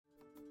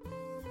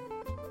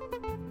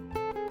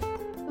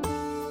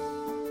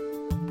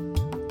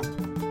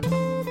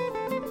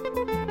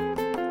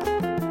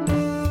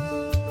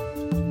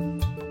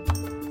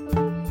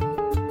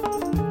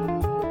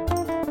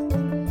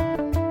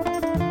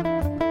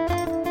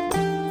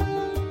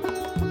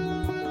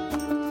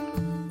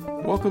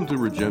Welcome to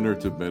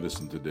Regenerative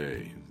Medicine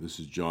Today. This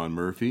is John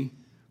Murphy.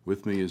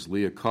 With me is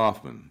Leah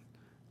Kaufman.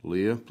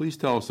 Leah, please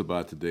tell us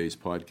about today's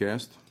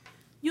podcast.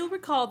 You'll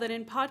recall that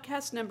in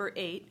podcast number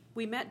 8,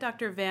 we met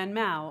Dr. Van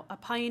Mao, a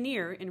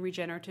pioneer in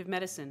regenerative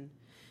medicine.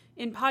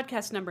 In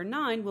podcast number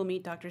 9, we'll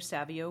meet Dr.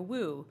 Savio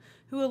Woo,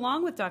 who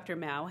along with Dr.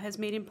 Mao has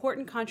made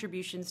important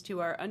contributions to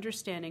our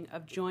understanding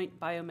of joint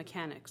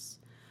biomechanics.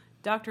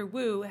 Dr.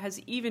 Woo has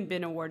even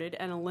been awarded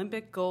an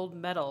Olympic gold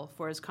medal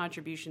for his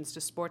contributions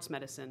to sports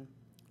medicine.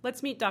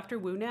 Let's meet Dr.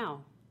 Woo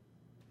now.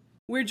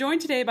 We're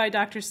joined today by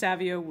Dr.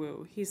 Savio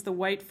Woo. He's the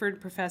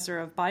Whiteford Professor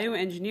of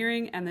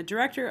Bioengineering and the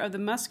Director of the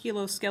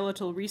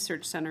Musculoskeletal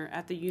Research Center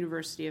at the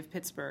University of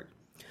Pittsburgh.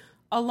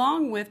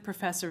 Along with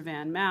Professor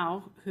Van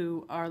Mao,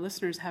 who our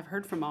listeners have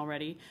heard from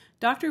already,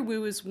 Dr.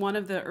 Woo is one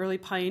of the early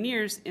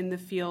pioneers in the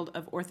field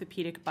of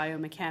orthopedic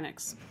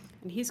biomechanics.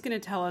 And he's going to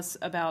tell us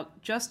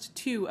about just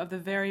 2 of the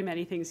very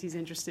many things he's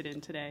interested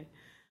in today.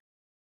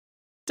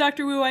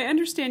 Dr. Woo, I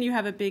understand you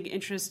have a big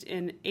interest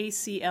in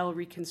ACL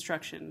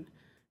reconstruction.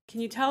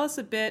 Can you tell us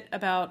a bit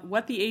about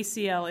what the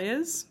ACL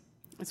is?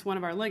 It's one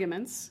of our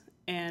ligaments,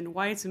 and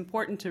why it's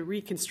important to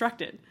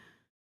reconstruct it.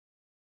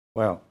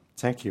 Well,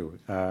 thank you.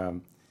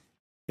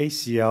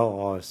 ACL,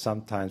 or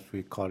sometimes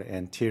we call it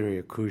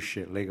anterior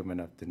cruciate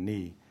ligament of the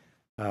knee,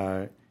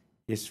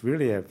 is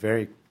really a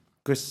very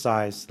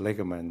good-sized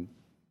ligament.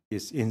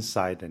 It's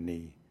inside the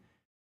knee,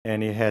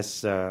 and it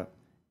has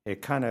it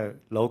kind of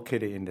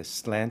located in the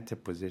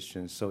slanted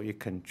position, so it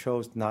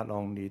controls not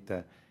only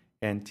the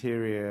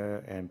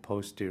anterior and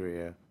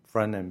posterior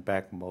front and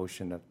back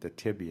motion of the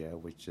tibia,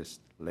 which is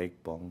leg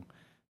bone,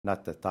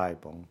 not the thigh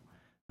bone,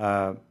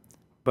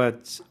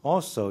 but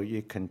also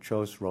it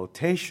controls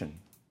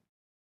rotation.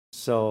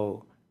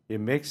 So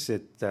it makes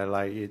it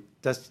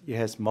it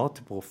has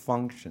multiple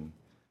functions.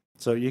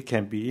 So you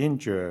can be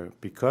injured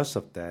because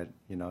of that.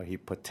 You know, he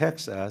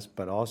protects us,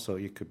 but also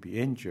you could be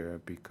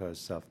injured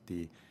because of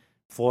the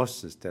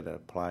forces that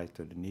apply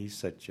to the knee,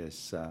 such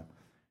as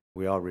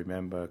we all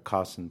remember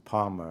Carson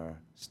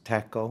Palmer's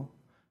tackle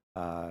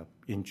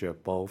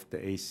injured both the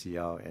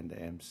ACL and the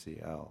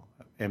MCL,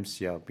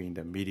 MCL being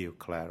the medial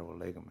collateral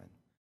ligament.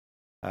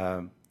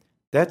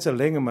 That's a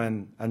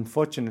ligament,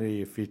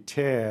 unfortunately, if we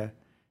tear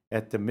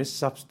at the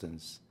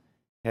midsubstance,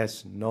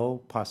 has no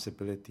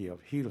possibility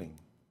of healing.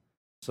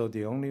 So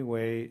the only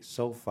way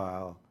so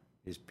far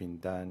it's been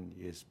done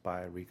is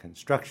by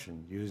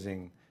reconstruction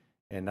using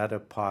another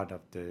part of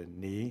the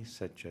knee,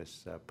 such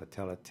as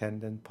patella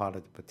tendon, part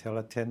of the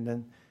patella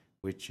tendon,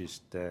 which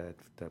is the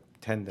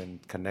tendon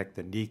connect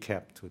the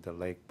kneecap to the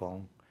leg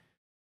bone.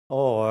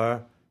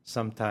 Or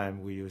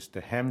sometimes we use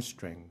the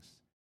hamstrings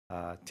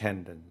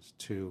tendons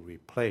to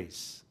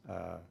replace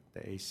the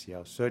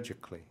ACL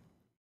surgically.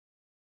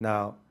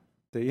 Now,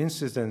 the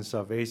incidence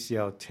of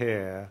ACL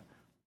tear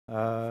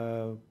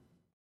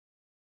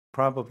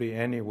probably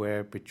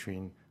anywhere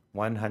between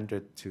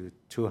 100 to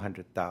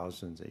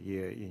 200,000 a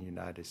year in the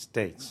United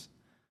States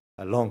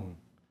alone.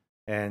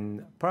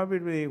 And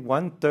probably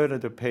 1/3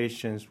 of the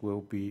patients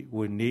will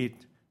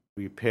need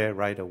repair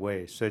right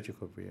away,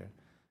 surgical repair.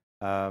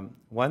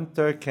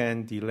 1/3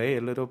 can delay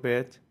a little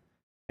bit,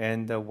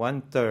 and the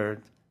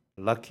 1/3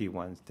 lucky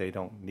ones, they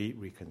don't need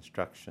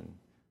reconstruction.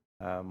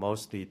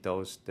 Mostly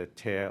those that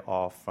tear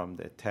off from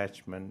the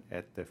attachment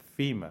at the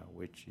femur,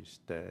 which is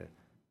the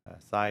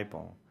thigh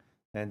bone.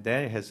 And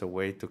then it has a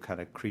way to kind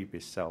of creep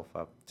itself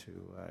up to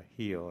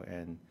heal.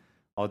 And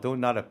although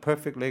not a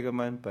perfect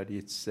ligament, but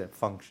it's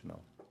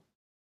functional.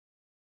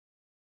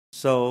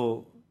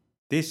 So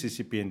this is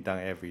being done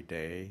every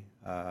day.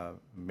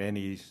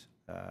 Many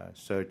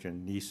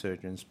surgeons, knee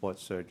surgeons,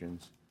 sports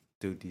surgeons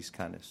do this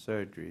kind of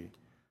surgery.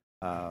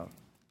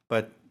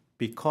 But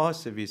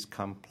because of its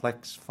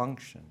complex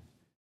function,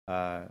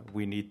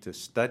 we need to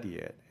study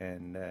it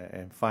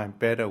and find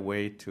better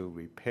way to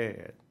repair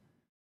it.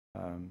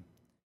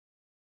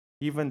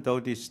 Even though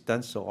this is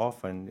done so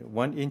often,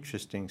 one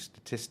interesting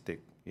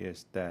statistic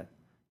is that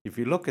if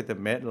you look at the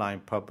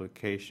Medline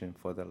publication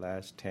for the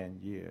last 10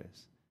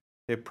 years,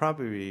 there are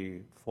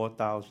probably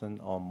 4,000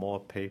 or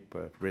more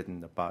papers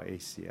written about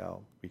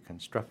ACL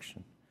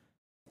reconstruction.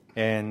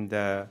 And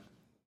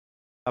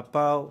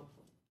about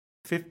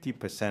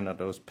 50% of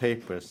those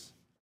papers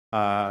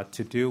are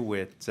to do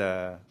with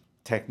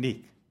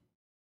technique.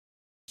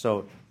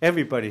 So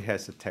everybody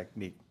has a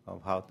technique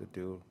of how to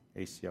do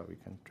ACL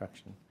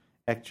reconstruction.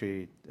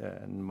 Actually,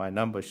 my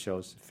number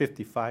shows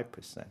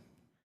 55%.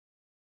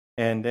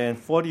 And then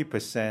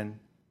 40%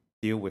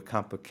 deal with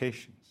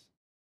complications.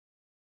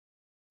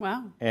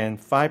 Wow. And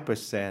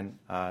 5%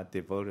 are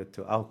devoted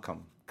to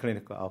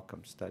clinical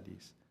outcome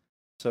studies.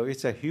 So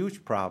it's a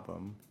huge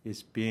problem.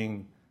 It's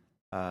being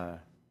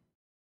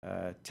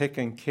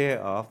taken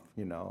care of,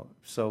 you know.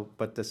 So,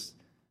 but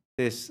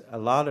there's a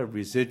lot of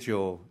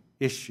residual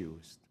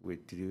issues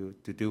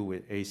to do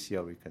with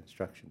ACL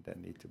reconstruction that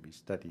need to be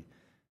studied.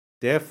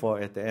 Therefore,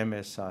 at the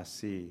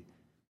MSRC,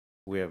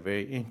 we are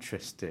very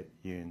interested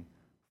in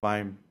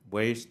finding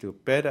ways to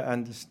better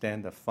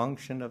understand the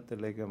function of the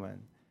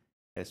ligament,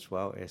 as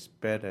well as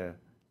better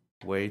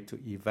way to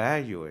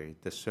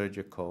evaluate the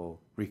surgical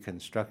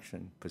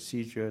reconstruction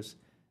procedures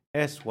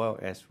as well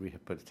as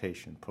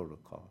rehabilitation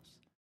protocols.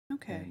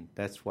 Okay. And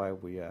that's why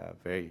we are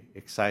very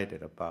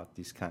excited about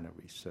this kind of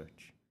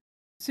research.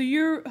 So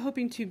you're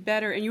hoping to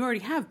better, and you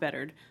already have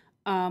bettered,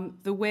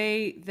 the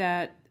way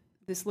that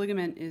this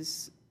ligament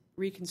is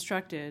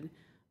reconstructed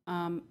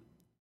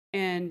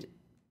and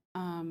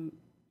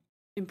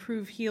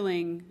improve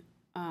healing.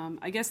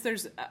 I guess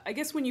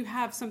when you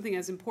have something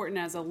as important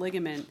as a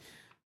ligament,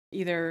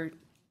 either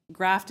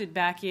grafted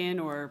back in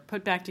or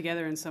put back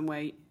together in some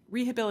way,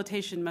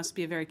 rehabilitation must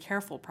be a very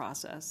careful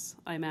process,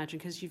 I imagine,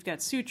 because you've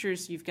got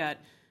sutures, you've got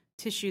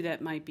tissue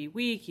that might be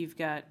weak,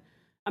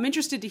 I'm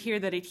interested to hear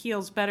that it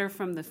heals better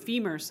from the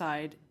femur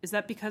side. Is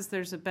that because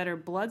there's a better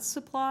blood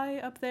supply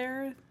up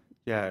there?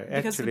 Yeah,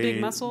 because actually, of the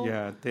big muscle?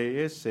 Yeah, there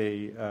is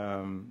a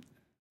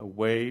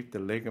way the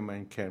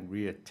ligament can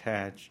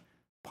reattach.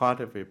 Part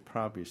of it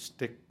probably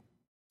stick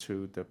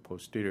to the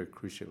posterior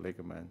cruciate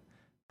ligament.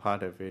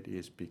 Part of it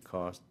is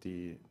because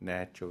the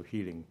natural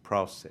healing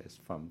process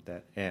from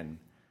that end.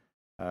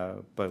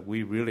 But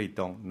we really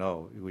don't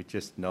know. We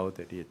just know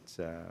that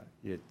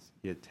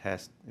it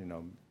has,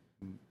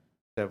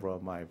 several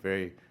of my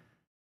very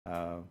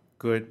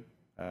good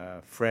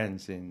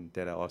friends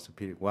that are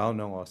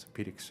well-known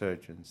orthopedic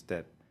surgeons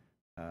that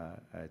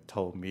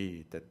told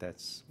me that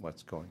that's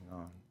what's going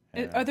on.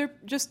 Are there,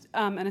 just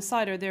an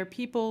aside, are there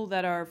people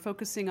that are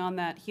focusing on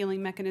that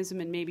healing mechanism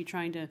and maybe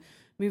trying to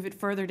move it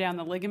further down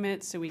the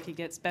ligament so we could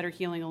get better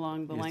healing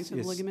along the length of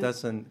the ligament? It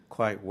doesn't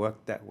quite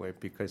work that way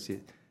because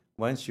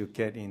once you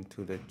get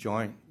into the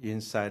joint,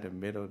 inside the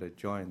middle of the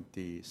joint,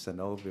 the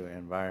synovial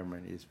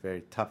environment is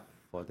very tough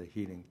for the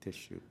healing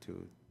tissue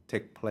to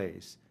take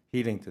place,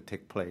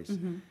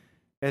 mm-hmm.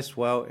 as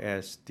well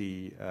as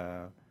the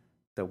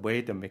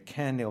way the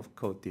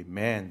mechanical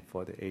demand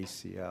for the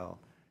ACL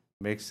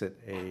makes it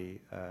a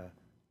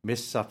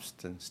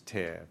missubstance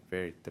tear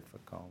very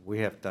difficult. We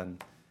have done,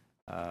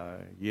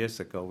 years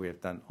ago, we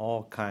have done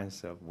all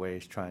kinds of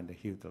ways trying to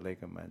heal the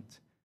ligament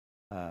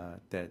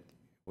that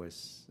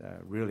was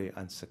really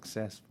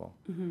unsuccessful.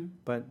 Mm-hmm.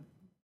 But,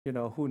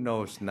 who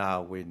knows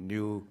now with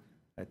new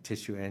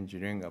tissue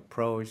engineering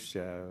approach,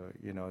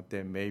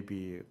 there may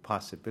be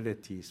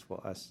possibilities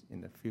for us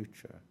in the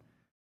future.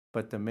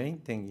 But the main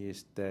thing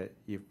is that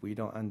if we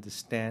don't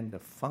understand the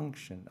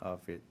function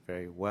of it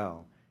very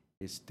well,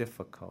 it's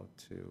difficult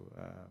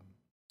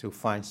to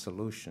find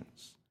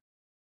solutions.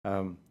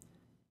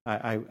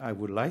 I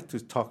would like to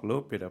talk a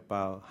little bit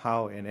about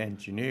how an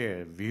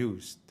engineer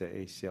views the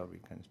ACL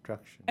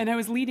reconstruction. And I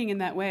was leading in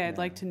that way. I'd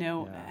like to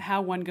know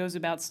how one goes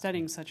about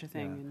studying such a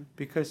thing. Yeah.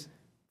 Because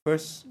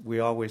first, we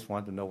always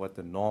want to know what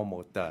the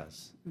normal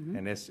does. Mm-hmm.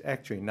 And it's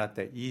actually not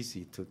that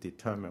easy to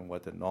determine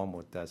what the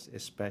normal does,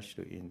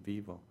 especially in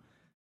vivo.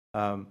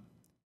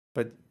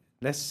 But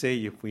let's say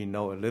if we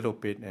know a little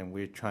bit and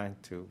we're trying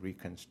to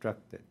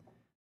reconstruct it.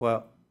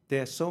 Well,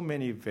 there are so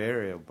many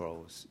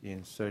variables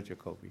in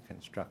surgical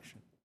reconstruction.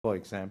 For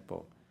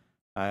example,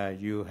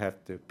 you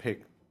have to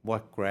pick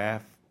what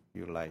graft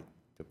you like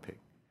to pick.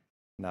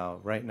 Now,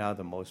 right now,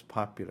 the most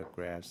popular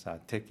grafts are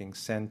taking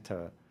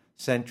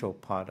central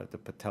part of the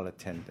patellar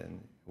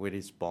tendon with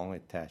its bone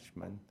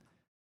attachment,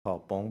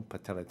 called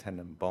patellar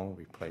tendon bone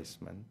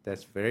replacement.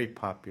 That's very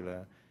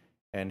popular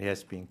and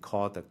has been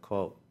called the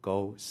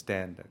gold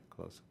standard.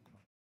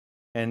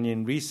 And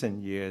in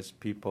recent years,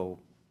 people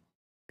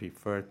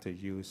prefer to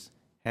use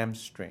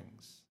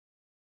hamstrings.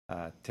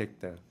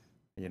 Take the,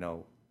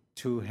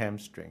 two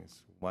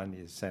hamstrings. One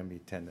is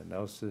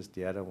semitendinosus,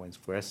 the other one's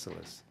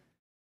gracilis,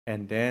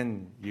 and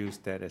then use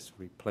that as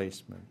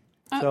replacement.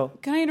 So,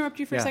 can I interrupt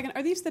you for a second?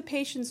 Are these the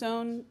patient's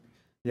own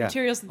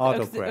materials?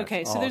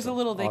 Okay, so there's a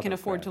little they can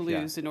afford to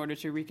lose in order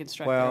to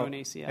reconstruct their own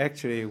ACL.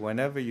 Actually,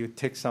 whenever you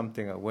take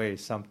something away,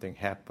 something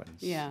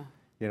happens. Yeah.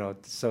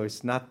 So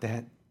it's not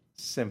that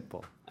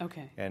simple.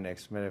 Okay. And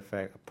as a matter of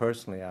fact,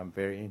 personally, I'm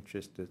very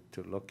interested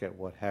to look at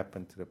what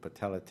happened to the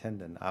patellar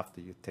tendon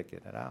after you take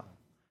it out.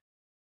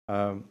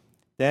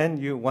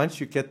 Then once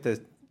you get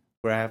the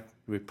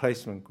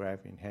replacement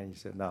graft in hand, you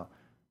say, now,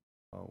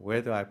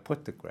 where do I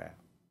put the graft?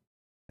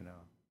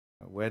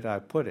 Where do I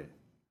put it?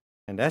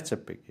 And that's a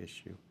big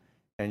issue.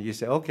 And you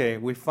say, okay,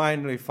 we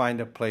finally find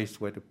a place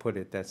where to put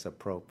it that's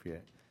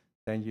appropriate.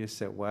 Then you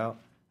say, well,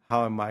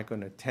 how am I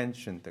going to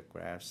tension the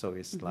graft so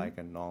it's mm-hmm. like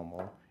a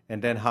normal?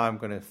 And then how I'm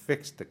going to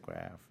fix the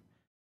graft.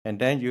 And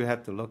then you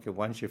have to look at,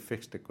 once you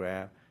fix the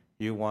graft,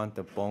 you want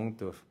the bone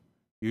to,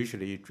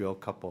 usually you drill a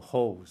couple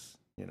holes,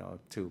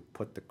 to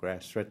put the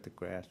graft, thread the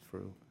graft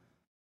through.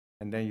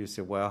 And then you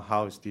say, well,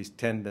 how is this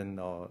tendon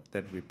or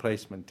that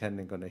replacement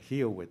tendon going to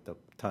heal with the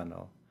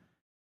tunnel?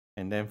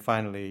 And then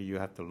finally, you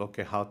have to look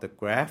at how the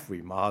graft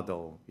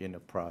remodel in the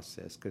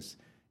process, because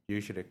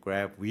usually the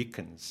graft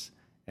weakens,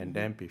 and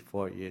then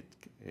before it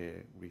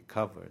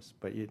recovers.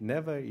 But it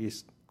never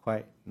is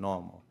quite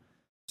normal.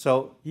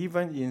 So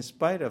even in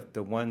spite of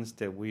the ones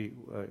that we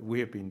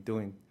have been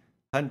doing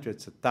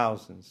hundreds of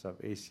thousands of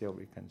ACL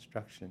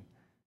reconstruction,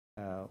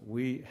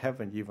 we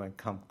haven't even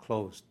come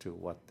close to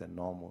what the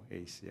normal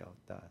ACL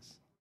does.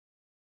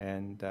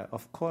 And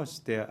of course,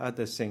 there are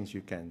other things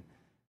you can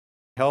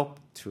help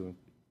to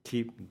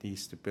keep the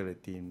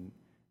stability. And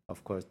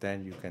of course,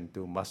 then you can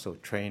do muscle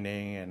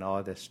training and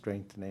all the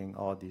strengthening,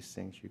 all these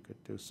things you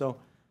could do. So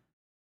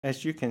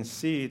as you can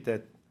see,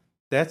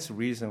 that's the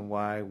reason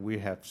why we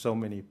have so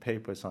many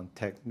papers on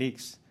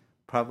techniques,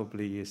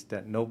 probably is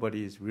that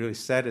nobody is really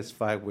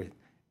satisfied with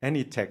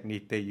any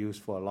technique they use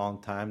for a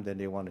long time. Then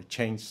they want to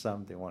change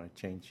some, they want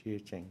to change here,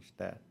 change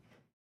that.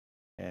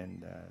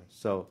 And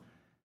so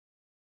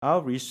our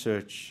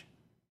research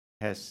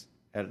has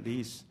at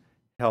least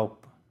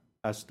helped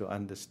us to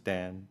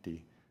understand the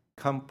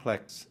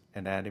complex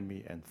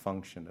anatomy and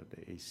function of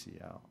the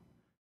ACL.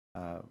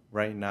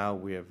 Right now,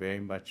 we are very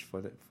much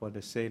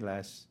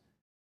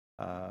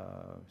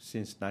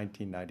since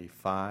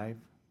 1995,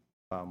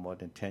 more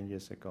than 10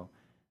 years ago,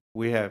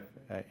 we have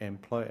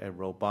employed a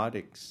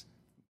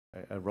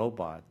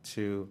robot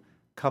to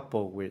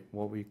couple with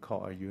what we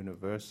call a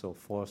universal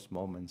force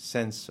moment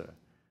sensor,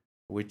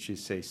 which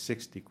is a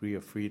 6 degree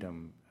of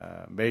freedom,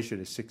 measure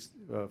the six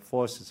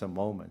forces of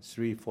moments,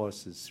 three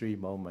forces, three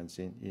moments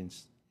in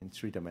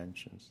 3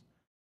 dimensions.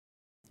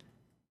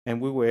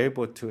 And we were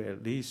able to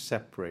at least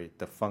separate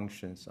the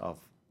functions of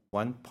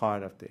one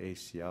part of the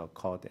ACL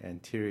called the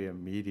anterior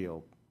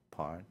medial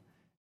part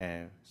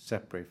and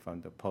separate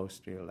from the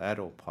posterior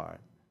lateral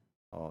part,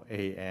 or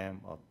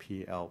AM or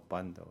PL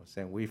bundles.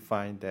 And we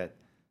find that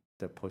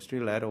the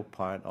posterior lateral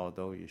part,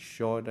 although it's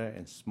shorter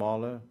and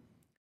smaller,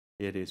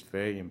 it is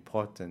very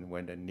important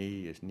when the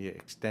knee is near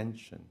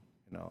extension.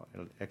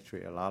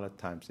 Actually, a lot of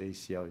times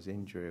ACL is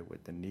injured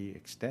with the knee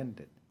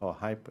extended or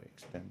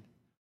hyperextended.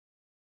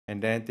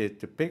 And then the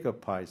bigger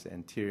part is the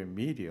anterior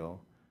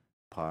medial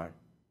part.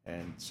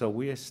 And so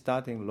we are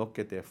starting to look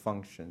at their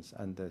functions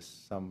under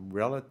some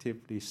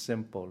relatively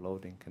simple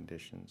loading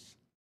conditions.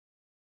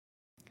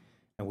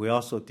 And we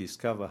also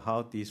discover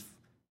how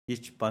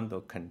each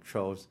bundle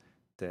controls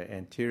the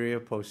anterior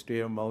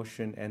posterior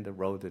motion and the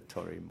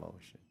rotatory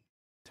motion.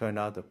 Turn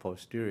out the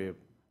posterior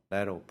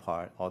lateral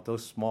part, although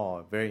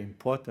small, very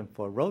important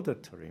for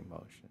rotatory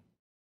motion.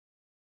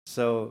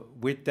 So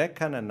with that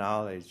kind of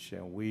knowledge,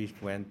 we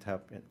went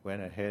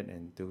ahead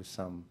and do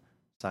some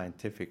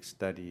scientific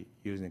study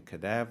using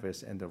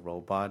cadavers and the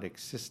robotic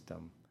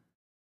system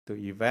to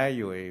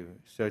evaluate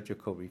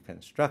surgical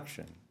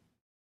reconstruction.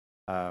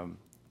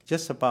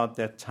 Just about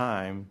that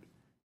time,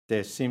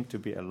 there seemed to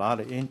be a lot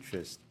of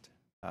interest,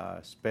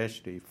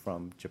 especially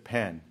from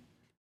Japan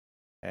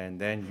and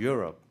then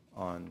Europe,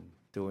 on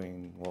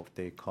doing what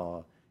they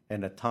call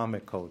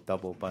anatomical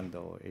double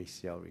bundle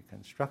ACL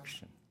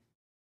reconstruction.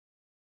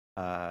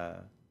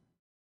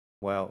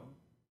 Well,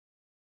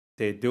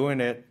 they're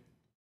doing it.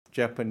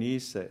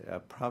 Japanese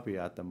probably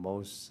are the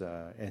most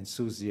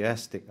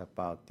enthusiastic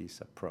about this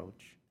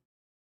approach.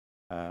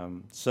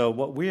 So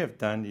what we have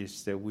done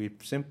is that we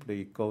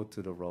simply go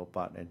to the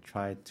robot and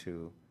try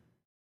to,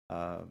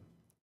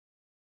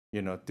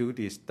 do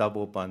this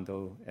double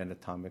bundle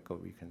anatomical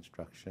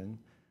reconstruction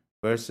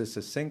versus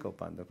a single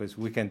bundle, because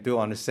we can do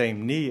on the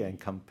same knee and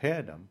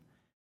compare them.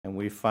 And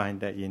we find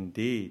that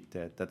indeed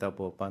that the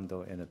double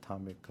bundle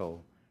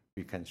anatomical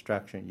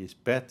reconstruction is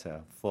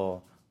better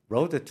for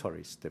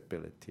rotatory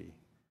stability.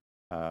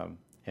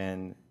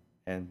 And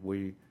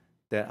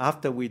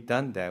after we've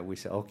done that, we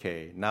say,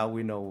 okay, now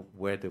we know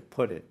where to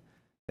put it.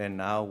 Then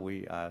now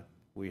we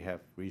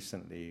have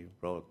recently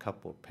wrote a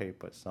couple of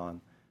papers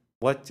on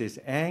what's this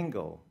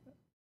angle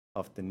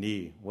of the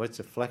knee, what's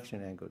the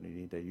flexion angle of the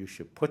knee that you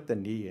should put the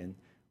knee in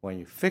when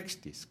you fix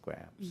these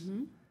grafts.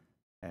 Mm-hmm.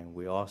 And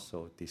we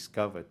also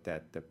discovered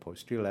that the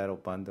posterior lateral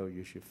bundle,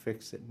 you should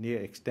fix it near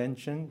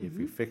extension. Mm-hmm. If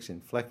you fix in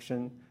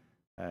flexion,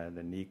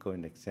 the knee go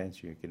in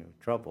extension, you get into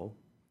trouble.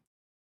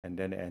 And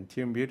then the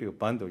anterior medial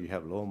bundle, you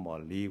have a little more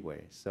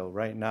leeway. So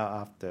right now,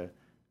 after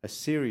a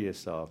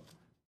series of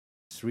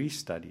 3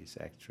 studies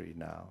actually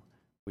now,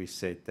 we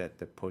said that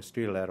the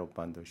posterior lateral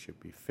bundle should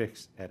be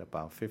fixed at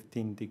about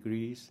 15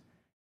 degrees,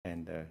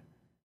 and the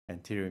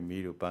anterior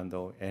medial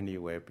bundle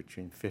anywhere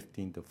between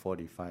 15 to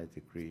 45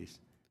 degrees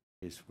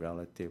is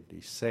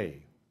relatively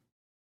safe.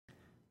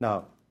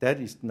 Now, that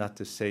is not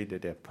to say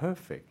that they're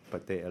perfect,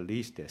 but at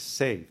least they're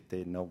safe.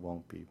 They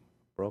won't be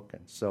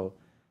broken. So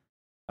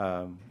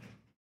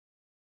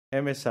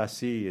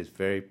MSRC is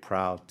very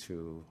proud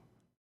to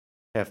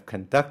have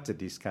conducted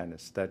these kind of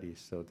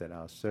studies so that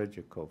our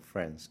surgical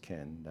friends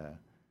can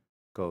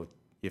go,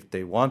 if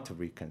they want to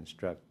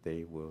reconstruct,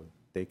 they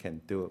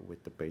can do it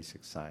with the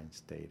basic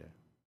science data.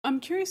 I'm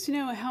curious to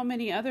know how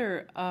many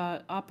other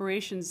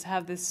operations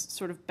have this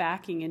sort of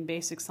backing in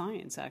basic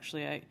science,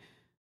 actually.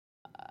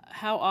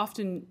 How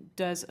often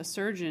does a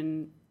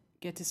surgeon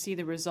get to see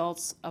the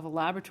results of a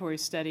laboratory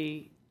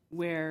study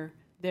where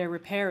their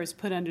repair is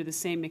put under the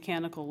same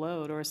mechanical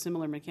load or a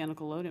similar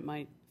mechanical load it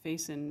might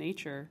face in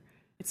nature?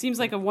 It seems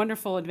like a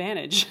wonderful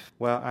advantage.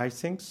 Well, I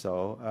think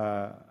so.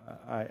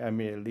 I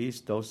mean, at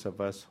least those of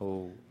us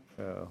who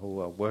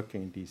are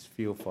working in this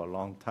field for a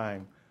long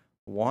time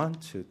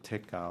want to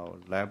take our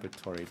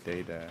laboratory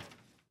data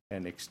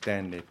and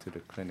extend it to the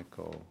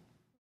clinical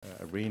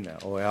arena,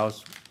 or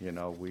else,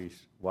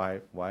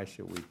 why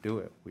should we do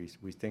it?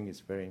 We think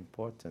it's very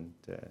important.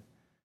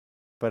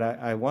 But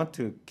I want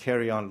to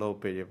carry on a little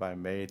bit, if I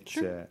may,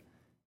 Sure.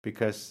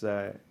 because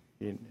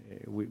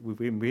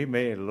we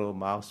made a little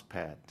mouse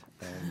pad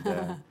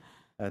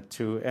and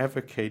to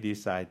advocate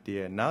this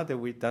idea. Now that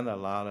we've done a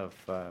lot of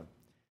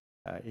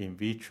in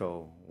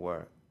vitro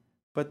work,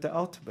 but the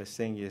ultimate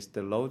thing is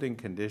the loading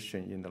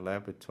condition in the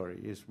laboratory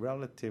is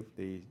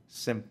relatively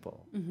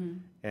simple. Mm-hmm.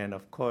 And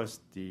of course,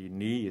 the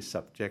knee is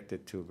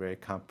subjected to very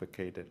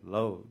complicated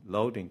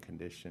loading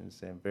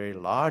conditions and very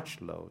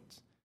large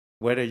loads.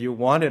 Whether you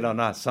want it or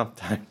not,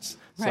 sometimes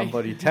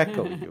somebody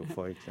tackle you,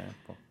 for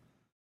example.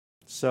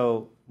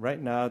 So right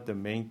now, the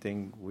main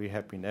thing we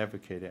have been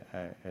advocating,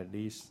 at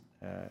least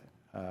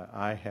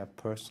I have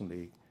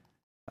personally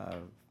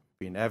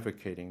been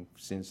advocating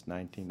since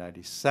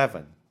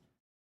 1997,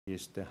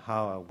 is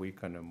how are we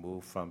going to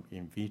move from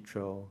in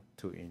vitro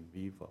to in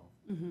vivo.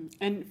 Mm-hmm.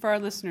 And for our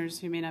listeners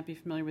who may not be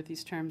familiar with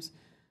these terms,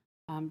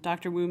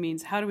 Dr. Wu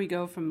means how do we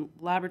go from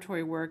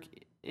laboratory work,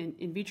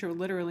 in vitro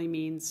literally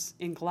means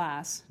in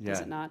glass, does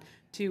it not,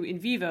 to in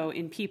vivo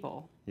in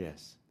people?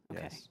 Yes,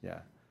 okay. Yes,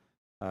 yeah.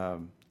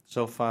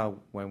 So far,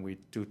 when we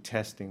do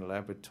testing in the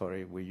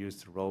laboratory, we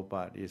use the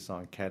robot is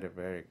on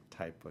cadaveric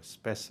type of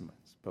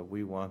specimens, but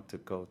we want to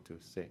go to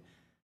say,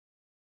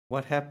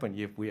 what happens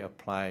if we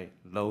apply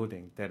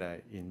loading that are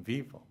in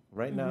vivo?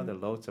 Right now, the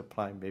loads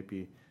applied may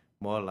be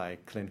more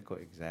like clinical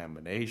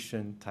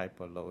examination type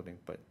of loading,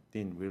 but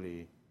didn't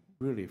really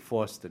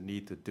force the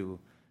need to do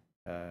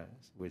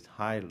with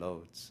high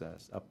loads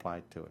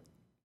applied to it.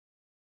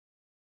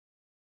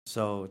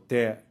 So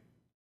there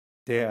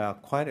are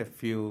quite a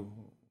few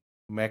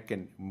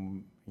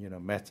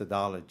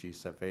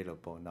methodologies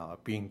available now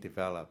being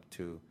developed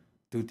to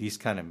do these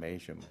kind of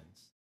measurements.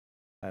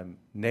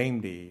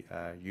 Namely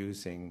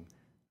using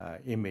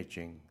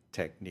imaging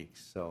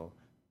techniques. So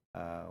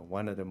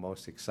one of the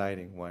most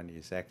exciting one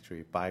is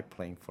actually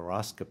biplane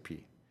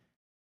fluoroscopy.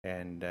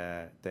 And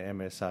the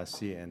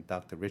MSRC and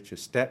Dr. Richard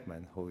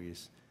Stedman, who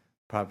is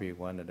probably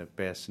one of the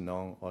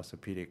best-known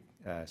orthopedic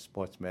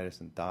sports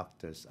medicine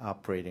doctors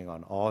operating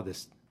on all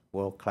these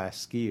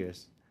world-class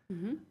skiers,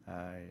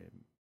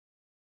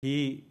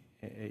 he,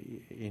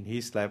 in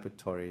his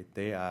laboratory,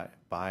 they are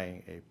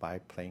buying a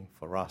biplane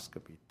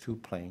fluoroscopy,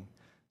 two-plane,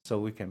 so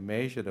we can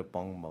measure the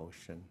bone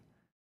motion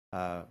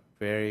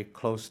very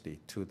closely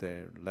to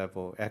the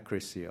level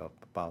accuracy of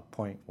about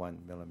 0.1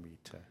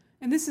 millimeter.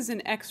 And this is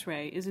an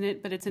X-ray, isn't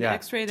it? But it's an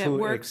X-ray that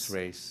works. Two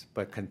X-rays,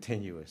 but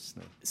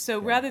continuously. So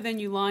rather than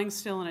you lying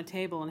still on a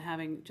table and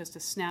having just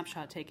a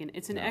snapshot taken,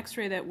 it's an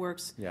X-ray that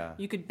works. Yeah.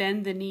 You could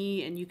bend the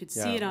knee and you could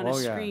see it on a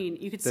screen.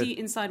 You could see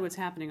inside what's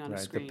happening on a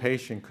screen. The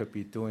patient could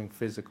be doing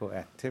physical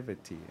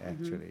activity,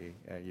 actually,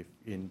 if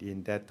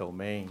in that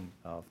domain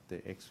of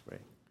the X-ray.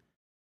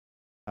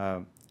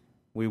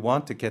 We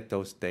want to get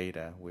those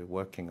data. We're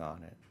working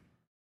on it.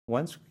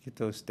 Once we get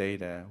those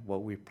data,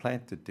 what we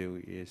plan to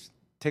do is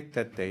take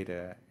that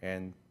data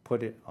and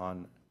put it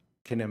on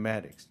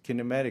kinematics.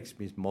 Kinematics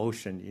means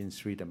motion in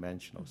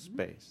three-dimensional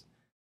space.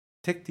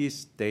 Take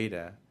this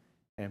data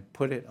and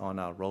put it on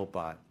our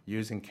robot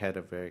using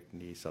cadaveric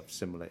knees of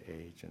similar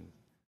age.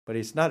 But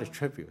it's not a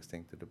trivial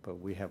thing to do, but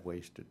we have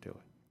ways to do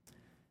it.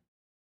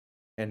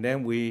 And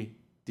then we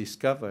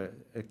discover,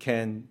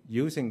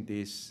 using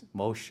this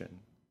motion,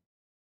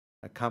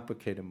 a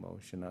complicated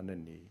motion on the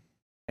knee,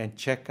 and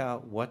check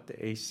out what the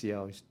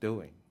ACL is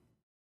doing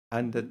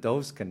under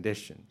those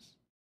conditions.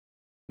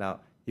 Now,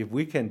 if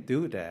we can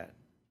do that,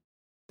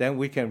 then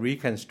we can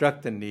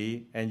reconstruct the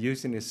knee and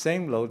using the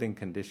same loading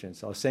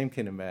conditions or same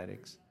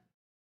kinematics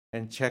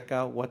and check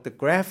out what the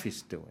graft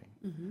is doing.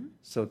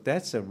 So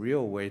that's a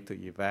real way to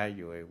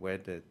evaluate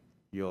whether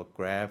your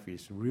graft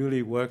is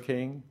really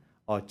working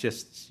or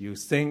just you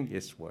think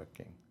it's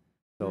working.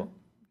 So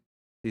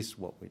this is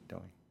what we're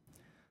doing.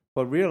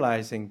 But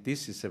realizing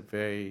this is a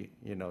very,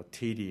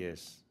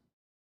 tedious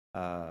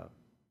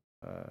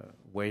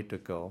way to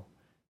go,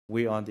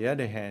 we, on the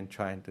other hand,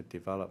 trying to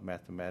develop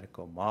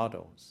mathematical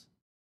models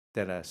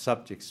that are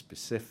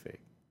subject-specific,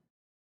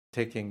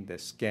 taking the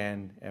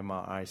scan,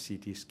 MRI,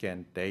 CT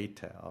scan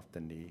data of the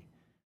knee,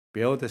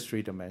 build a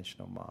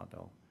three-dimensional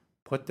model,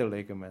 put the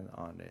ligament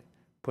on it,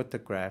 put the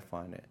graft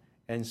on it,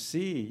 and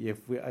see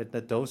if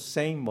those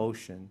same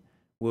motion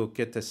will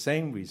get the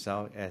same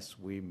result as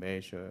we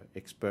measure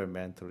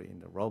experimentally in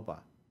the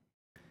robot.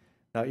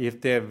 Now, if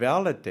they're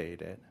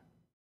validated,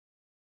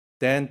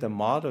 then the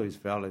model is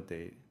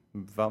validated.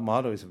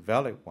 Model is a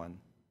valid one.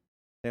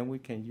 Then we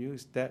can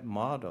use that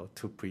model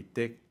to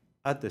predict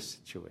other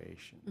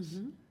situations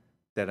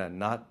that are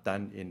not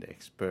done in the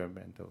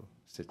experimental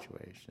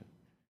situation.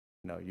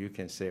 You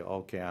can say,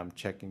 okay, I'm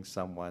checking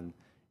someone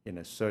in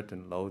a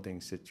certain loading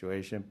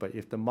situation, but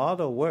if the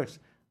model works,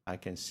 I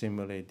can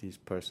simulate this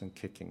person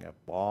kicking a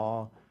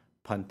ball,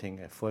 punting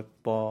a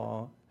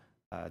football,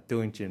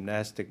 doing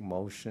gymnastic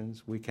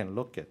motions. We can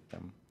look at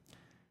them.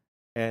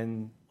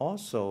 And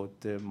also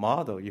the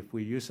model, if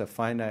we use a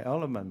finite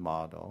element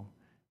model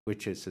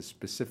which is a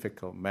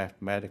specific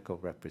mathematical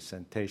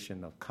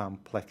representation of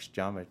complex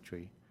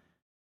geometry,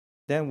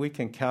 then we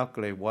can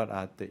calculate what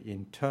are the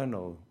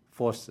internal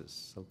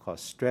forces, so-called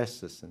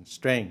stresses and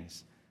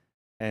strains.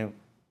 And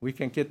we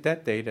can get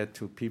that data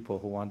to people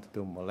who want to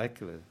do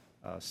molecular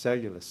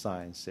cellular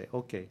science, say,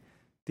 okay,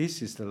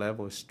 this is the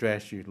level of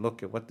stress. You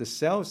look at what the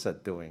cells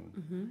are doing.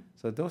 Mm-hmm.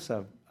 So those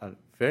are a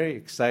very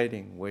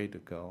exciting way to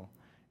go.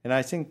 And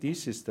I think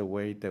this is the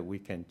way that we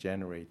can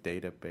generate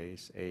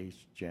database,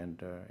 age,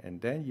 gender,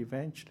 and then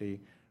eventually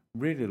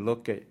really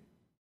look at,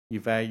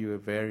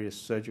 evaluate various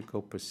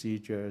surgical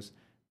procedures,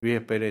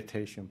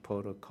 rehabilitation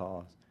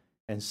protocols,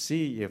 and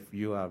see if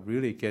you are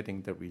really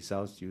getting the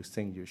results you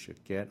think you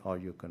should get or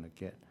you're going to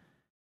get.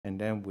 And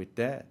then with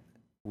that,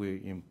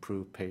 we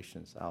improve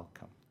patients'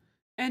 outcome.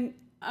 And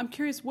I'm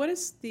curious, what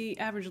is the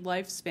average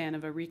lifespan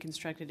of a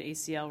reconstructed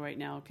ACL right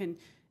now?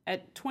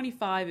 At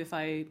 25, if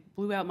I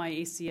blew out my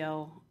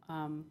ACL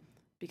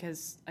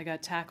because I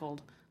got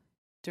tackled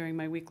during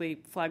my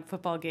weekly flag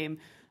football game,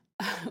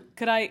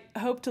 could I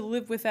hope to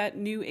live with that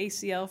new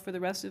ACL for the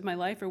rest of my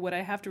life, or would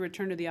I have to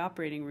return to the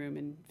operating room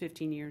in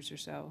 15 years or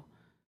so?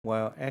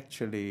 Well,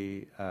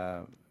 actually,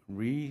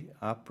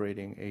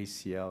 reoperating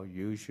ACL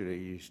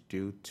usually is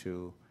due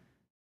to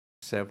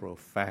several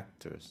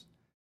factors.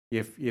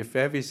 If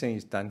everything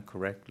is done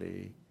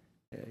correctly,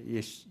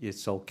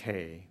 it's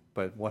okay.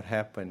 But what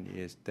happens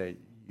is that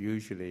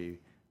usually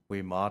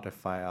we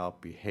modify our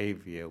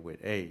behavior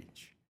with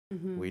age.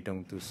 Mm-hmm. We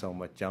don't do so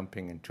much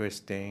jumping and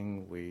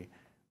twisting. We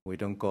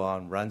don't go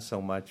out and run so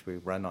much. We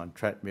run on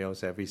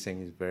treadmills.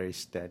 Everything is very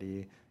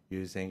steady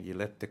using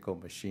elliptical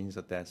machines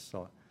of that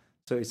sort.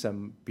 So it's a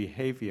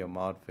behavior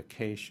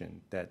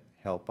modification that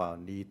help our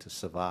knee to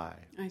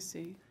survive. I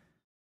see.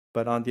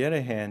 But on the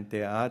other hand,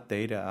 there are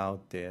data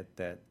out there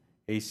that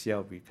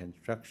ACL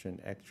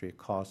reconstruction actually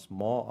causes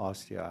more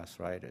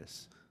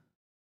osteoarthritis.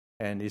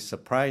 And it's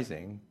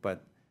surprising,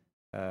 but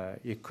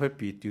it could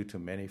be due to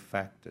many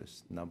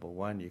factors. Number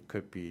one, it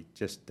could be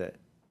just that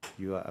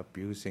you are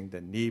abusing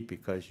the knee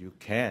because you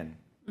can.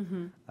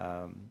 Mm-hmm.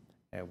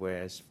 And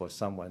whereas for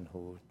someone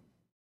who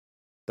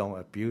don't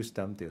abuse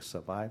them, they'll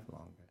survive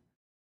longer.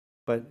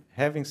 But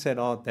having said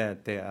all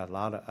that, there are a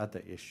lot of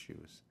other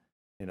issues.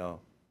 You know,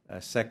 a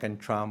second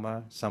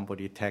trauma,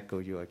 somebody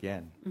tackle you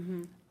again.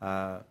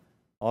 Mm-hmm.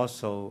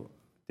 Also,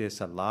 there's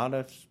a lot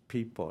of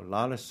people, a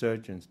lot of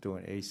surgeons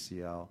doing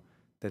ACL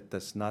that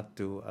does not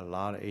do a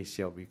lot of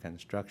ACL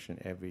reconstruction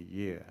every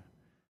year.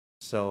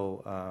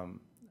 So,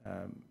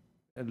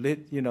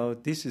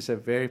 this is a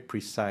very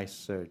precise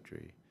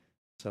surgery.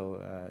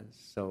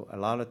 So a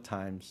lot of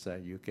times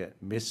you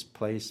get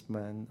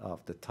misplacement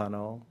of the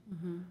tunnel.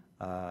 Mm-hmm.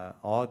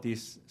 All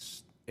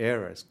these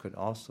errors could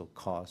also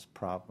cause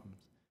problems.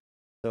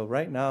 So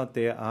right now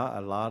there are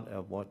a lot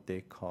of what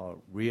they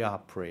call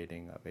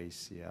reoperating of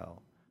ACL.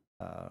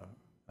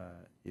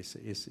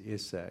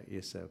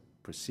 Is a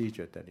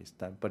procedure that is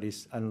done, but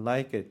it's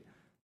unlike a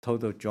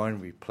total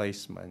joint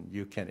replacement.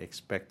 You can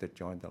expect the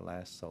joint to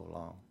last so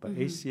long. But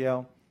mm-hmm.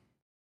 ACL,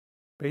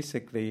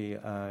 basically,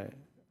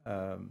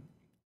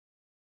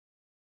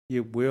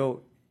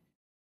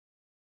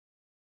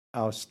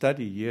 our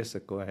study years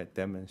ago had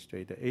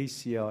demonstrated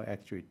ACL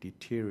actually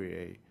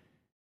deteriorate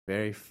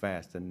very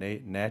fast. The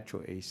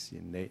natural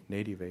ACL,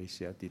 native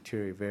ACL,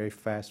 deteriorate very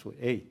fast with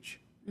age.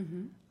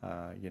 Mm-hmm.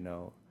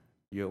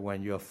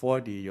 When you're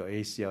 40, your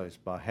ACL is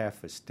about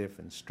half as stiff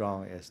and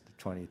strong as the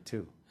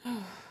 22.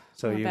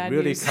 So it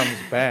really comes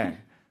back.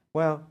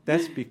 Well,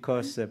 that's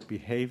because the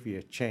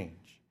behavior changed.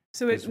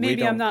 So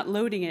maybe I'm not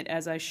loading it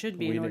as I should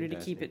be in order to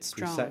keep it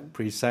strong.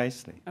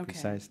 Precisely.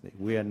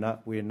 We are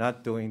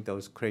not doing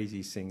those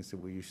crazy things that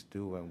we used to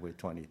do when we're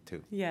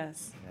 22.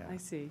 Yes, yeah. I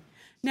see.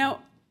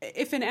 Now,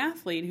 if an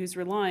athlete who's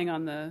relying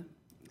on the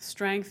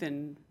strength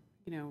and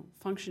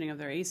functioning of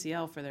their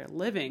ACL for their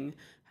living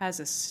has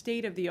a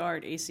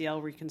state-of-the-art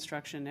ACL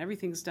reconstruction,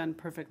 everything's done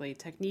perfectly,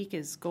 technique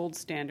is gold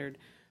standard,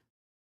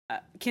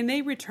 can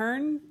they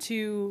return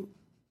to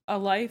a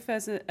life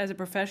as a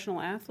professional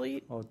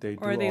athlete? Oh, they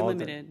do. Or are they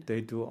limited? They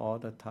do all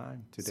the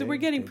time today. So we're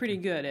getting pretty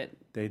good at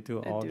They do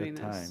all the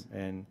time. This.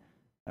 And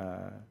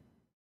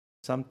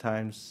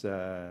sometimes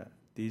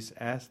these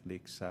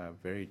athletes are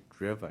very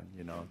driven,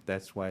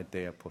 That's why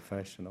they are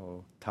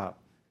professional,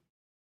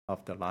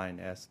 top-of-the-line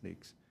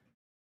athletes.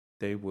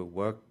 They will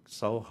work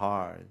so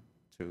hard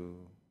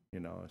to,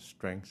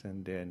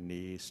 strengthen their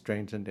knees,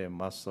 strengthen their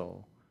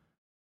muscle.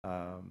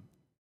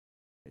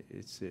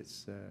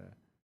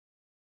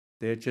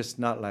 They're just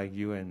not like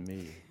you and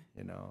me,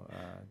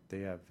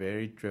 They are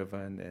very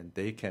driven and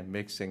they can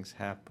make things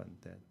happen.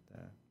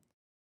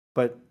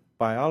 But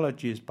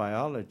biology is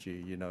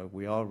biology.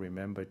 We all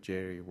remember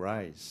Jerry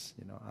Rice.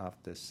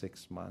 After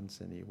 6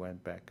 months, and he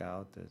went back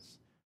out as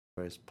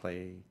first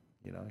play.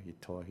 He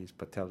tore his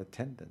patellar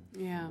tendon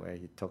where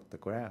he took the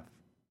graft.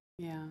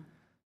 Yeah.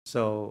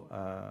 So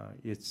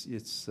it's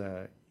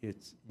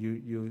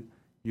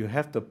you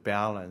have to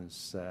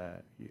balance.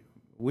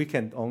 We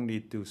can only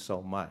do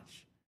so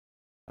much,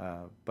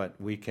 but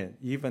we can,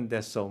 even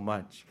there's so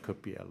much,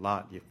 could be a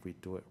lot if we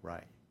do it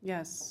right.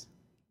 Yes.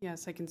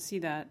 Yes, I can see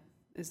that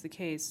is the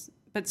case.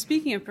 But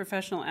speaking of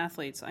professional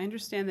athletes, I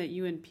understand that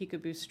you and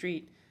Peekaboo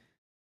Street,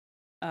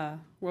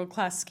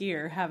 world-class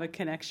skier, have a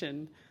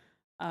connection.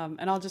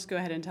 And I'll just go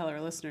ahead and tell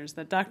our listeners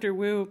that Dr.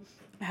 Wu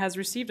has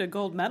received a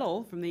gold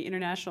medal from the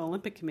International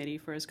Olympic Committee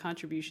for his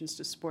contributions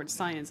to sports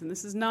science. And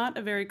this is not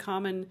a very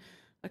common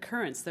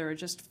occurrence. There are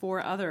just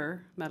 4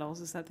 other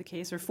medals, is that the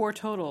case? Or 4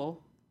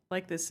 total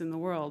like this in the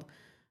world.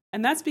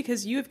 And that's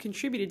because you have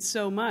contributed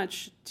so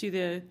much to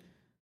the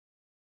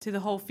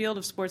whole field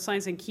of sports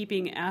science and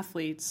keeping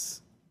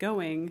athletes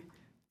going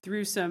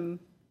through some,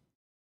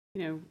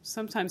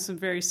 sometimes some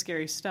very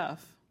scary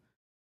stuff.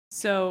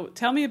 So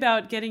tell me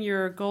about getting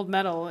your gold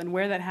medal and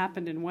where that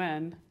happened and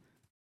when.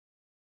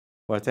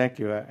 Well, thank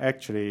you.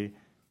 Actually,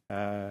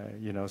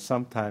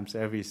 sometimes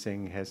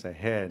everything has a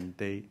head.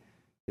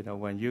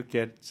 When you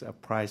get a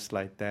prize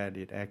like that,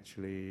 it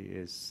actually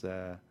is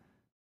a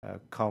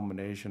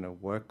culmination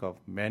of work of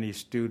many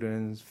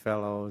students,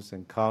 fellows,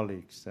 and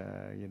colleagues.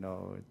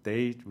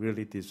 They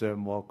really deserve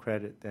more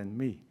credit than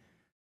me.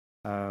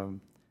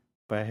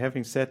 But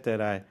having said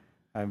that,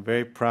 I'm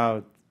very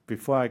proud.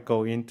 Before I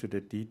go into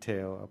the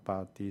detail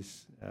about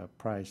this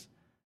prize,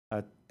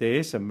 there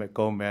is a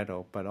gold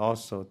medal, but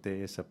also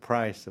there is a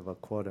prize of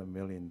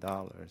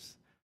 $250,000.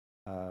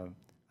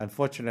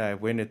 Unfortunately, I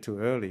win it too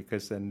early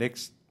because the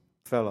next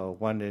fellow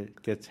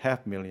gets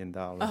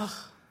 $500,000.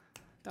 Oh,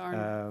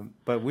 darn.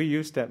 But we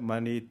use that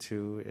money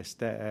to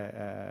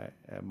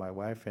my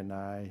wife and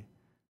I.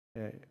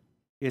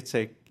 It's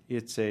a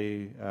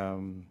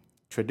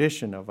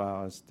tradition of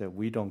ours that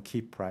we don't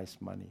keep prize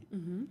money.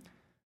 Mm-hmm.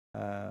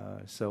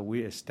 So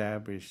we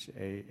established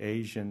a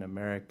Asian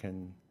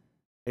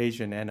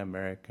and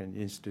American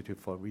Institute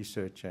for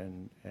Research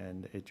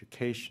and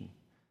Education.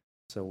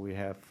 So we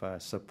have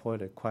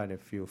supported quite a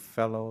few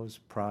fellows,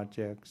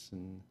 projects,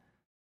 and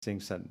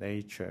things of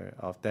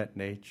that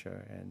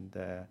nature.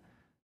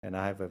 And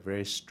I have a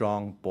very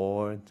strong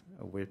board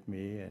with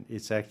me, and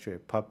it's actually a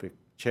public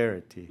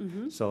charity.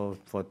 Mm-hmm. So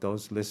for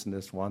those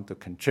listeners who want to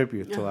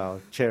contribute to our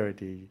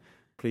charity,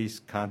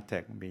 please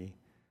contact me.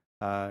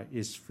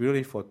 It's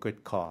really for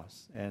good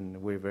cause,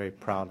 and we're very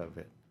proud of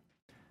it.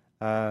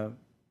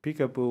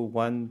 Peekaboo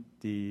won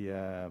the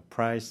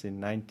prize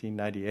in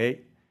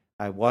 1998.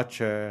 I watched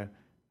her.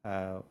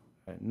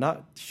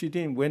 She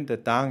didn't win the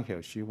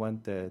downhill. She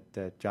won the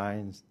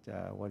giant.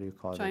 What do you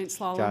call it? Giant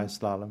slalom. Giant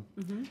slalom.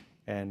 Mm-hmm.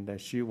 And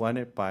she won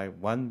it by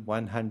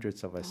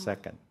 1/100th of a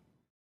second.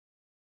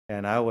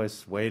 And I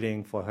was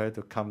waiting for her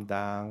to come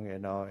down,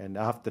 and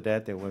after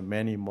that there were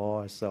many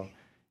more. So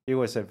it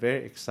was a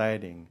very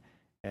exciting.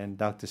 And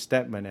Dr.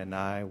 Stedman and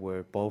I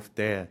were both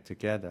there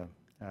together.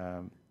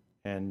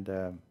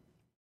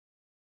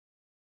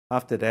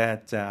 After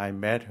that, I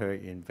met her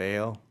in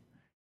Vail,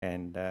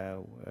 and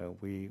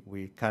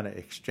we kind of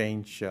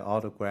exchanged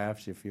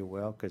autographs, if you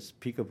will, because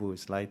Peekaboo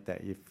is like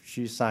that. If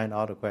she signed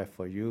autograph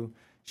for you,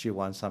 she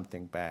wants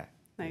something back.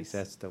 Nice.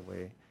 That's the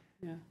way.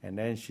 Yeah. And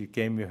then she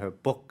gave me her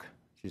book.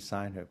 She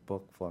signed her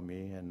book for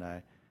me, and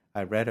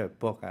I read her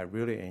book. I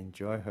really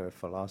enjoy her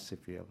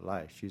philosophy of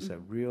life. She's a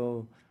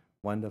real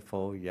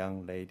wonderful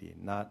young lady,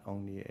 not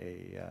only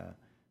a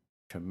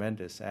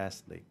tremendous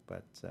athlete,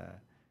 but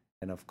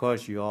and of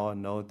course you all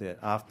know that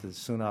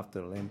soon after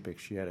the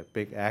Olympics she had a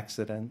big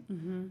accident.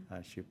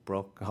 Mm-hmm. She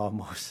broke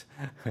almost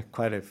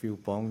quite a few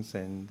bones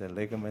and the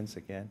ligaments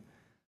again.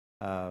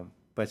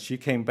 But she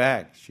came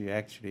back.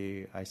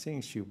 I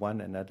think she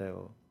won another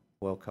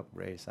World Cup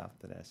race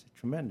after that. It's a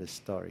tremendous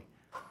story.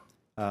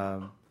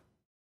 The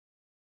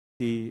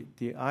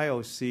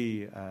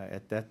IOC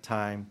at that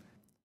time,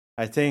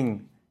 I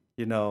think,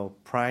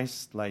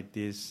 prize like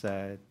this,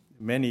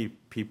 many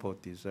people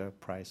deserve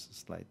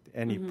prizes like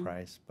any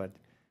prize, but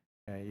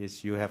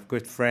it's you have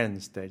good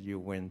friends that you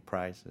win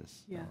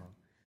prizes. Yeah.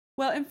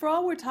 Well, and for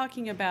all we're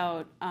talking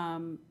about,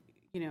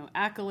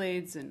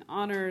 accolades and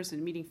honors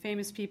and meeting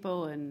famous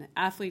people and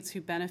athletes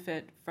who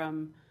benefit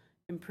from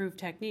improved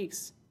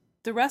techniques,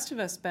 the rest of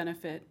us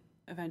benefit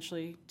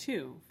eventually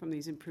too from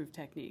these improved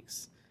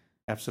techniques.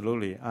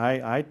 Absolutely.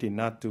 I did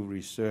not do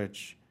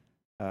research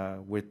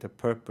with the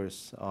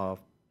purpose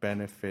of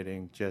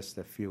benefiting just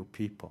a few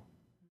people.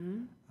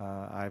 Mm-hmm.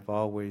 I've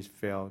always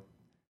felt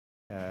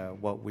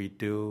what we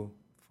do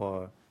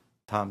for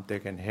Tom,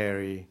 Dick, and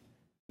Harry,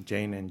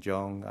 Jane and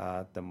Joan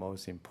are the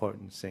most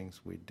important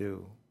things we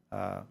do.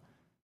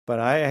 But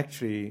I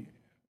actually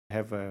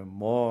have a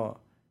more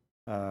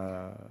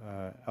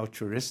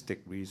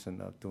altruistic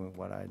reason of doing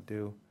what I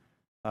do.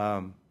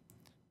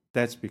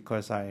 That's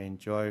because I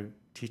enjoy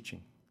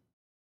teaching.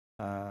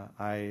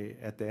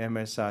 At the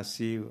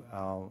MSRC,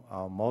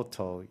 our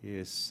motto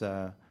is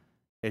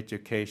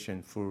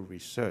education through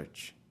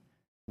research.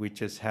 We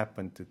just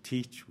happen to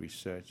teach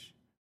research.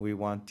 We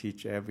want to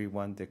teach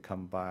everyone that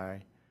come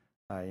by.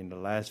 In the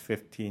last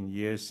 15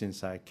 years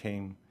since I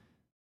came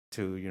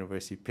to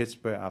University of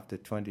Pittsburgh after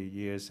 20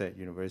 years at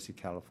University of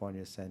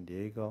California, San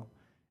Diego,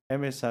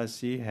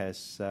 MSRC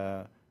has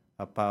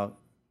about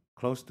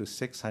close to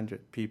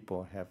 600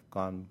 people have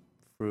gone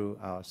through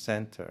our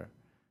center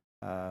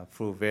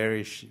through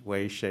various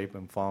ways, shape,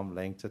 and form,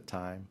 length of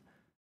time,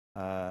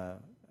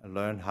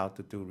 learn how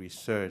to do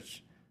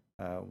research,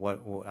 what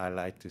I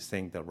like to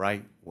think the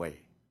right way.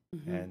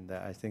 Mm-hmm. And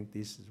I think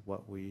this is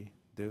what we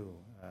do.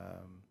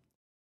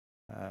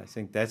 I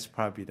think that's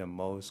probably the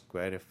most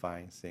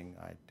gratifying thing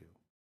I do.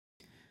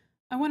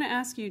 I want to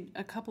ask you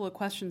a couple of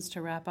questions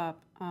to wrap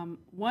up.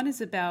 One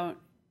is about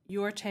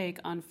your take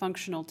on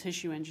functional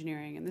tissue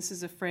engineering, and this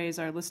is a phrase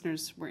our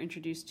listeners were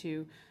introduced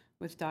to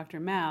with Dr.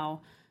 Mao,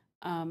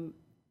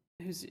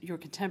 who's your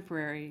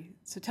contemporary.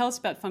 So tell us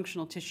about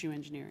functional tissue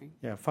engineering.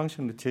 Yeah,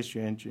 functional tissue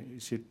engineering.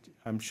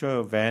 I'm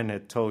sure Van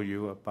had told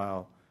you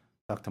about,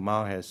 Dr.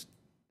 Mao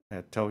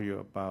had told you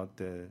about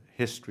the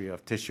history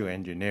of tissue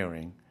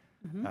engineering.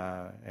 Mm-hmm.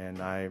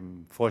 And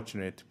I'm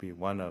fortunate to be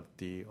one of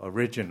the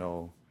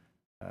original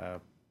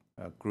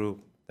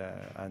group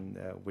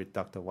with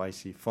Dr.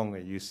 Y.C. Feng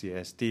at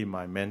UCSD,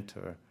 my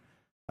mentor,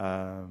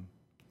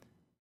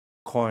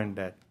 coined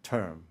that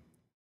term.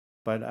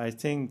 But I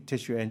think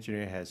tissue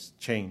engineering has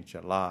changed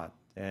a lot,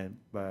 and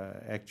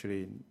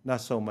actually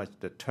not so much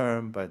the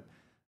term, but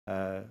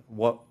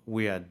what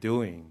we are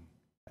doing.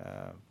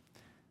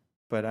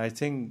 But I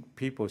think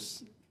people,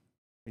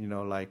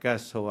 like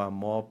us who are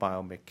more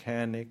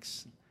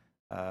biomechanics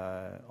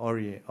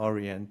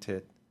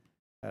oriented,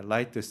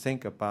 like to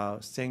think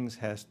about things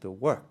has to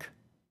work.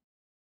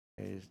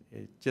 It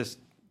just,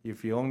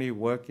 if you only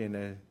work in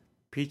a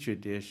petri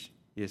dish,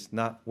 it's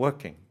not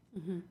working.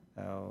 Mm-hmm.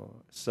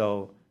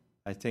 So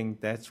I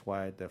think that's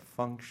why the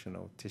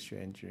functional tissue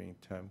engineering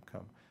term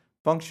comes.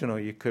 Functional,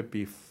 it could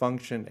be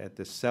function at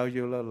the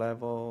cellular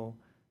level,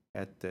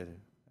 at the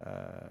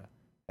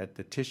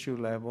tissue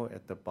level,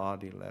 at the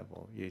body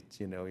level. It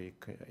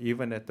could,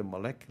 even at the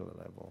molecular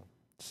level.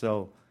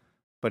 So,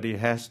 but it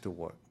has to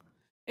work.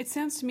 It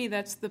sounds to me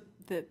that's the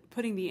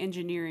putting the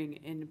engineering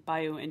in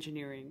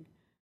bioengineering.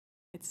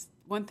 It's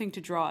one thing to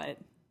draw it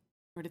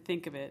or to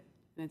think of it,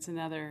 and it's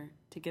another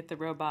to get the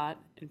robot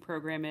and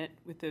program it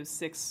with those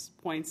 6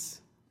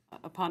 points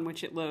upon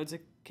which it loads a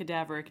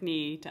cadaveric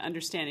knee to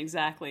understand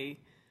exactly.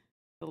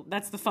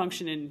 That's the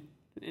function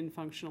in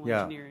functional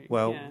engineering.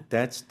 Well,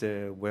 that's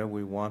where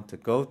we want to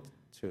go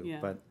to. Yeah.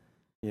 But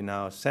in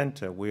our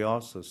center, we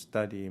also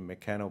study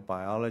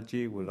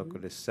mechanobiology. We look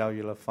at the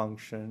cellular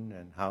function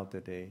and how do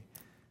they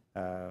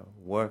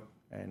work,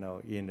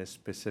 in a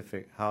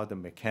specific, how the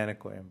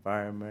mechanical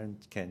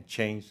environment can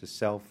change the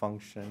cell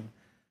function.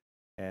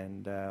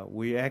 And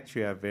we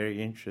actually are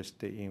very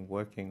interested in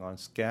working on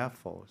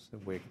scaffolds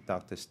with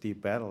Dr. Steve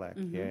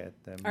Badylak here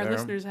at the Our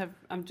listeners have,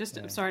 I'm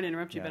sorry to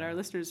interrupt you, but our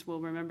listeners will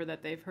remember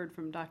that they've heard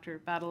from Dr.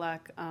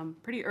 Badylak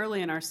pretty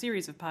early in our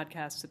series of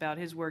podcasts about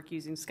his work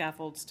using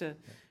scaffolds to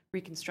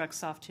reconstruct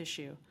soft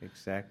tissue.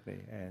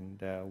 Exactly.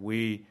 And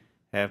we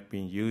have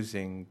been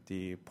using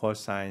the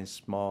porcine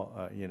small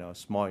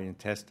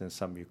intestine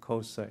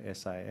submucosa,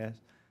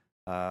 SIS,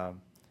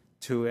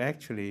 to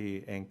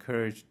actually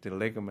encourage the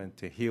ligament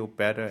to heal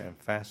better and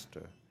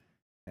faster.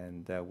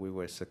 And we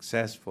were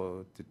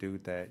successful to do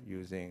that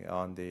using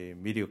on the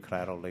medial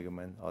collateral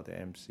ligament, or the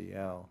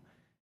MCL.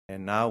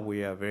 And now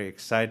we are very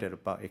excited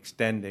about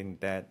extending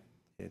that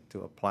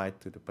to apply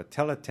to the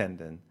patella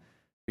tendon,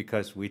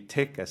 because we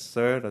take a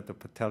third of the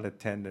patella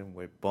tendon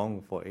with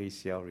bone for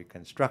ACL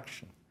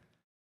reconstruction.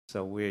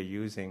 So we're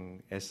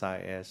using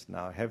SIS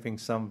now, having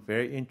some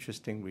very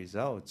interesting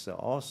results.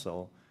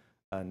 Also,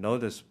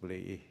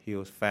 noticeably, it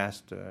heals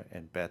faster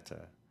and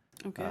better.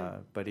 Okay.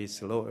 But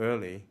it's a little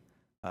early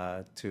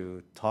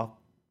to talk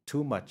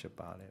too much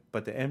about it.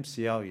 But the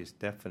MCL is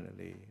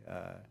definitely,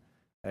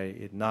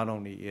 it not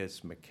only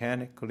is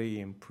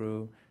mechanically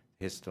improved,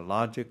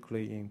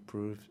 histologically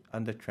improved,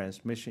 under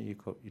transmission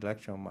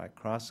electron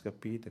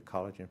microscopy, the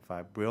collagen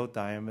fibril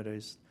diameter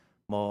is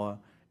more,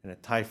 and the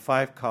type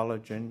 5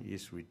 collagen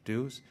is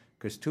reduced,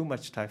 because too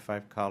much type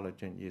 5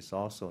 collagen is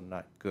also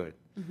not good.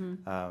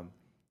 Mm-hmm.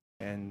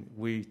 And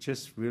we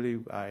just really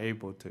are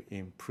able to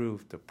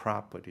improve the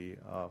property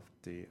of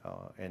the,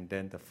 and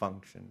then the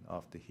function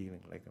of the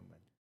healing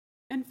ligament.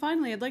 And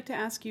finally, I'd like to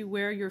ask you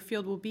where your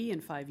field will be in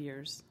 5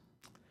 years.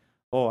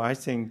 Oh, I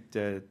think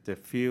the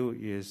field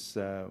is,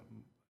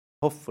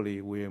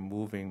 hopefully we're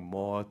moving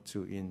more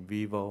to in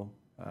vivo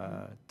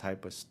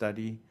type of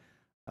study.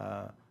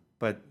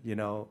 But,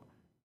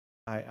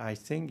 I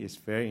think it's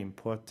very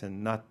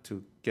important not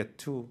to get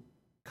too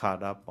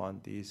caught up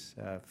on these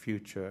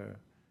future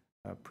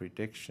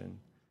prediction.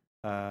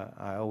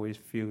 I always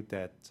feel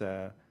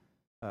that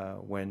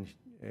when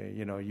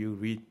you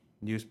read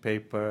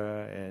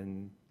newspaper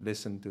and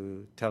listen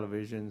to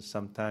television,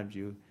 sometimes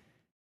you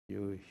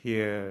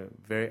hear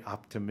very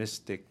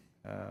optimistic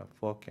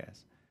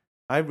forecasts.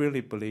 I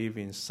really believe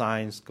in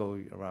science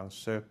going around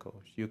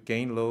circles. You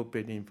gain a little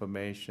bit of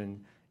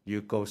information,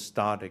 you go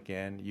start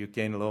again, you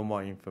gain a little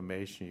more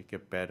information, you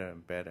get better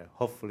and better.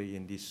 Hopefully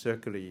in this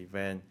circular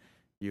event,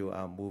 you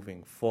are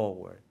moving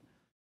forward.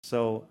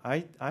 So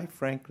I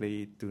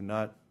frankly do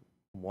not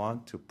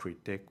want to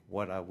predict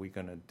what are we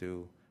going to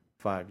do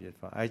 5 years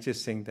from. I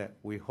just think that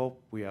we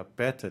hope we are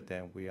better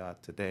than we are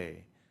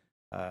today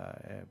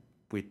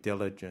with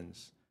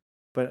diligence.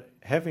 But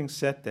having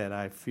said that,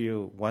 I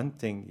feel one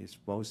thing is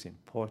most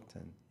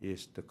important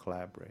is the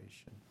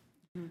collaboration.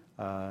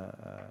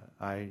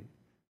 I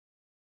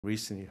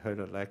recently heard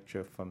a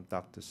lecture from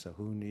Dr.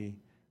 Sahuni,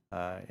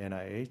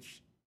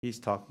 NIH. He's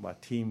talking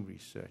about team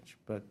research,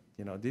 but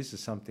this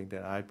is something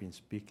that I've been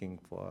speaking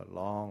for a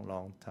long,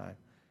 long time.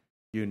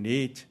 You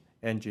need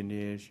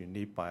engineers, you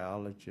need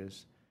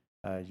biologists,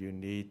 you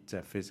need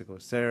physical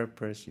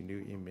therapists, you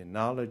need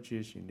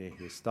immunologists, you need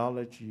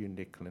histology, you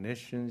need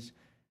clinicians,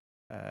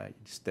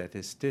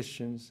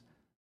 statisticians.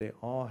 They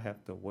all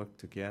have to work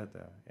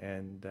together,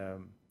 and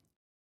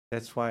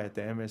that's why at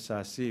the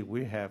MSRC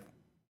we have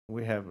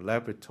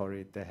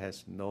laboratory that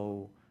has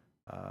no.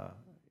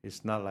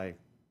 It's not like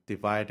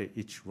divided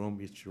each room.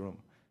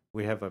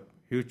 We have a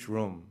huge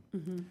room,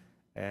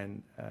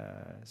 and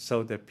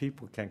so that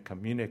people can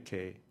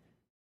communicate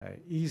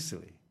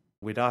easily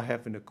without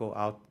having to go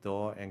out the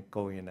door and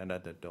go in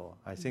another door.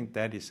 I think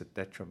that is a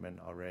detriment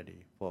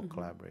already for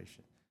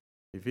collaboration.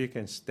 If you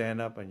can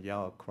stand up and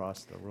yell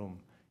across the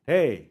room,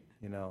 "Hey,"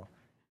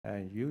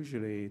 and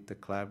usually the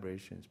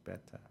collaboration is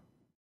better,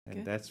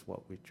 and that's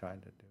what we're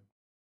trying to do.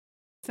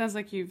 Sounds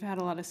like you've had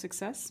a lot of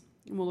success,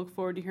 and we'll look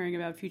forward to hearing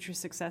about future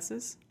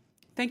successes.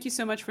 Thank you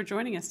so much for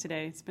joining us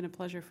today. It's been a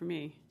pleasure for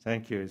me.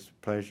 Thank you. It's a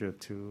pleasure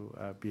to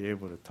be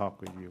able to talk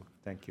with you.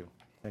 Thank you.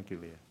 Thank you,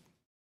 Leah.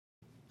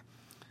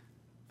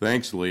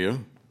 Thanks,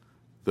 Leah.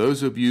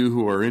 Those of you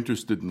who are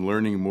interested in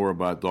learning more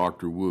about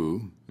Dr.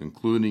 Wu,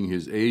 including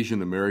his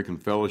Asian American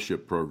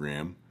Fellowship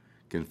Program,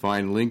 can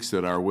find links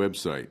at our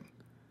website.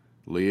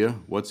 Leah,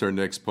 what's our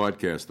next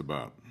podcast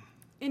about?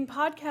 In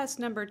podcast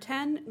number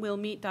 10, we'll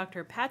meet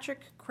Dr.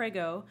 Patrick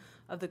Craigo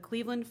of the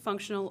Cleveland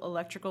Functional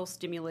Electrical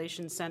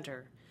Stimulation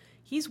Center.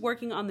 He's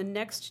working on the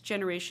next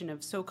generation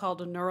of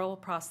so-called neural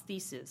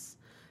prostheses.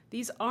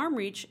 These arm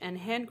reach and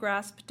hand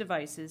grasp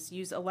devices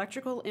use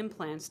electrical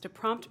implants to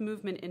prompt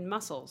movement in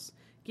muscles,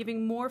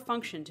 giving more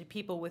function to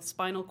people with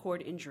spinal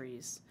cord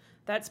injuries.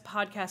 That's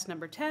podcast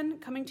number 10,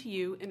 coming to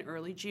you in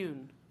early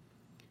June.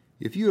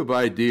 If you have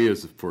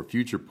ideas for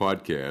future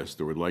podcasts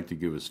or would like to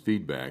give us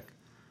feedback,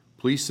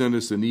 please send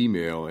us an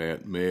email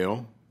at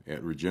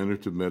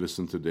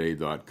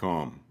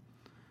mail@regenerativemedicinetoday.com.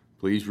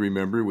 Please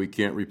remember we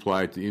can't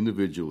reply to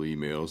individual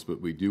emails, but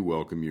we do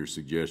welcome your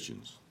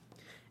suggestions.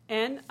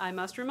 And I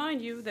must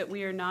remind you that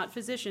we are not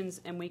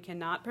physicians and we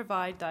cannot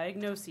provide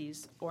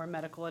diagnoses or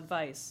medical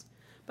advice.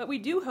 But we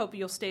do hope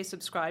you'll stay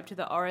subscribed to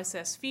the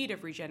RSS feed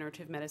of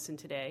Regenerative Medicine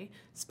Today,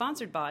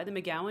 sponsored by the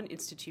McGowan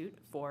Institute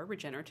for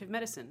Regenerative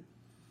Medicine.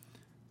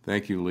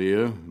 Thank you,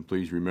 Leah. And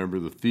please remember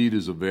the feed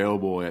is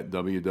available at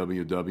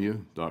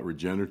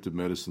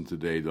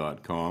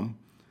www.regenerativemedicinetoday.com.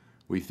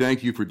 We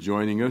thank you for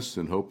joining us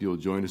and hope you'll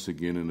join us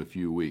again in a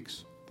few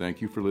weeks.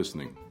 Thank you for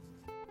listening.